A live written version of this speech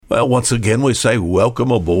Well, once again, we say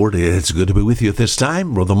welcome aboard. It's good to be with you at this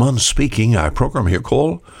time. Brother Munn speaking. Our program here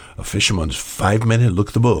called A Fisherman's 5-Minute Look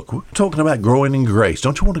at the Book. We're talking about growing in grace.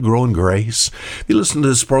 Don't you want to grow in grace? If you listen to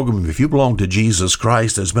this program, if you belong to Jesus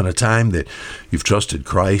Christ, there's been a time that you've trusted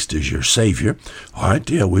Christ as your Savior. All right,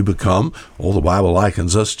 we become, the Bible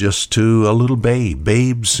likens us just to a little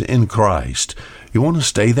babes in Christ. You want to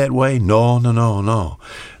stay that way? No.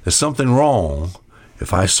 There's something wrong.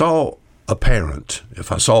 If I saw a parent, if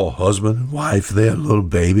I saw a husband and wife, their little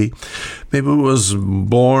baby, maybe it was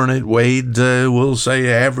born, it weighed, we'll say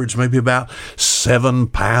average, maybe about 7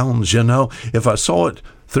 pounds, If I saw it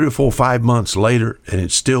 3 or 4, 5 months later and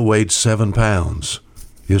it still weighed 7 pounds,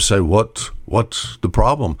 you say, what's the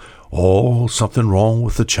problem? Something wrong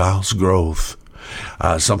with the child's growth.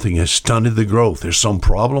 Something has stunted the growth. There's some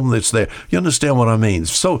problem that's there. You understand what I mean?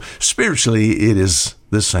 So spiritually, it is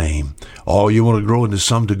the same. You want to grow into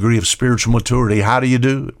some degree of spiritual maturity. How do you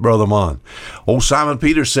do it, Brother Mon? Simon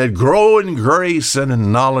Peter said, grow in grace and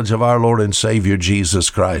in knowledge of our Lord and Savior, Jesus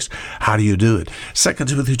Christ. How do you do it? 2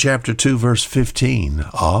 Timothy chapter 2, verse 15.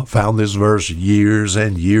 I found this verse years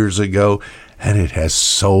and years ago, and it has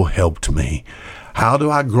so helped me. How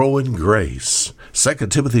do I grow in grace? 2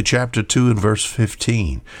 Timothy chapter 2 and verse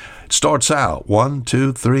 15. It starts out 1,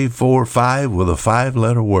 2, 3, 4, 5 with a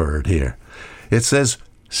 5-letter word here. It says,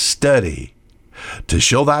 study to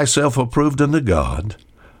show thyself approved unto God,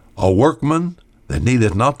 a workman that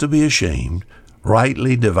needeth not to be ashamed,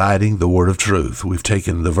 rightly dividing the word of truth. We've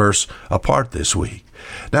taken the verse apart this week.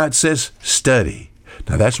 Now it says study.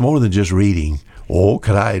 Now that's more than just reading.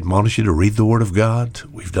 Could I admonish you to read the Word of God?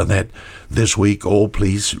 We've done that this week.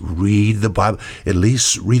 Please read the Bible. At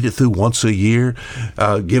least read it through once a year.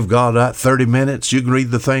 Give God 30 minutes. You can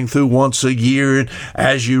read the thing through once a year. And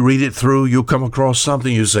as you read it through, you'll come across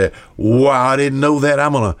something. You say, wow, I didn't know that.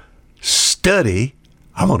 I'm going to study.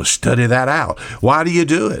 I'm going to study that out. Why do you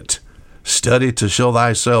do it? Study to show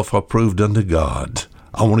thyself approved unto God.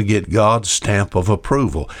 I want to get God's stamp of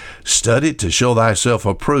approval. Study to show thyself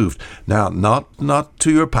approved. Now, not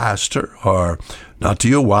to your pastor or not to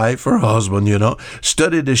your wife or husband,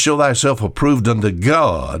 Study to show thyself approved unto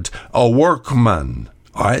God, a workman.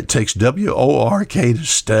 All right, it takes W-O-R-K to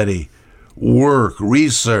study. Work,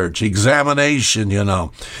 research, examination,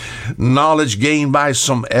 Knowledge gained by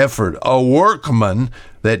some effort. A workman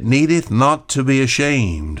that needeth not to be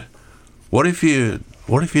ashamed. What if you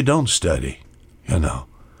don't study?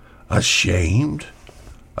 Ashamed,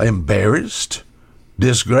 embarrassed,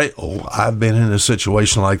 disgraced. I've been in a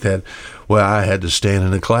situation like that where I had to stand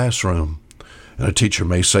in a classroom and a teacher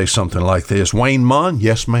may say something like this, Wayne Munn,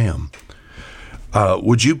 yes ma'am.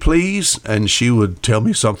 Would you please? And she would tell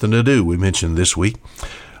me something to do. We mentioned this week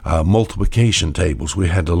multiplication tables. We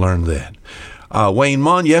had to learn that. Wayne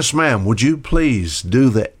Munn, yes ma'am. Would you please do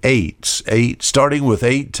the 8 starting with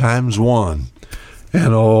 8 times 1?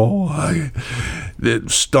 And I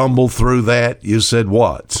stumbled through that. You said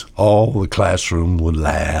what? The classroom would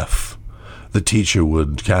laugh. The teacher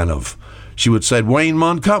would she would say, Wayne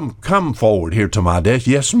Munn, come forward here to my desk.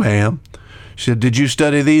 Yes, ma'am. She said, did you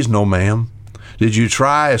study these? No, ma'am. Did you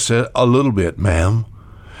try? I said, a little bit, ma'am.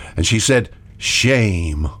 And she said,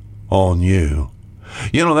 shame on you.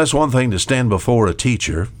 That's one thing to stand before a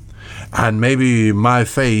teacher and maybe my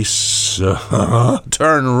face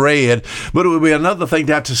turn red, but it would be another thing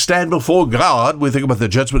to have to stand before God. We think about the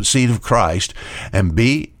judgment seat of Christ and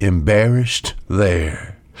be embarrassed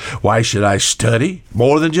there. Why should I study?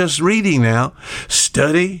 More than just reading now.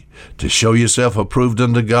 Study to show yourself approved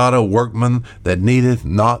unto God, a workman that needeth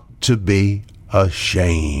not to be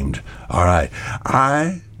ashamed. All right.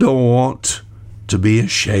 I don't want to be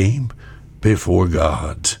ashamed before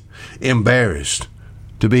God. Embarrassed.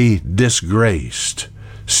 To be disgraced.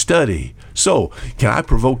 Study. So, can I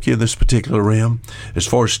provoke you in this particular realm? As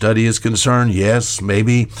far as study is concerned, yes,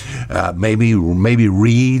 maybe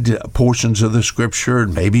read portions of the Scripture,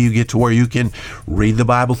 and maybe you get to where you can read the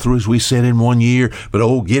Bible through, as we said, in 1 year.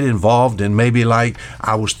 But get involved in maybe like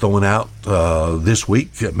I was throwing out this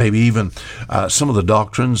week, maybe even some of the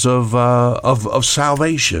doctrines of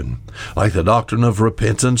salvation, like the doctrine of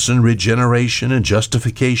repentance and regeneration and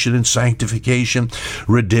justification and sanctification,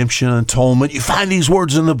 redemption, atonement. You find these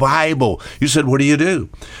words in the Bible. You said, what do?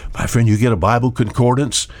 My friend, you get a Bible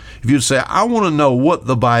concordance. If you say, I want to know what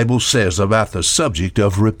the Bible says about the subject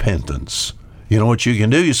of repentance, you know what you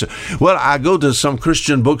can do? You say, well, I go to some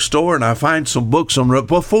Christian bookstore and I find some books on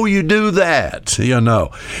before you do that,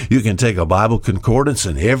 you can take a Bible concordance,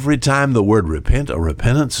 and every time the word repent or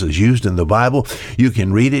repentance is used in the Bible, you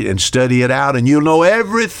can read it and study it out, and you'll know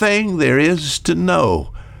everything there is to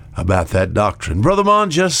know about that doctrine. Brother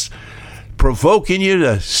Mon, just provoking you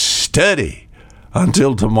to study.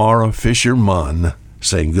 Until tomorrow, Fisherman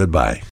saying goodbye.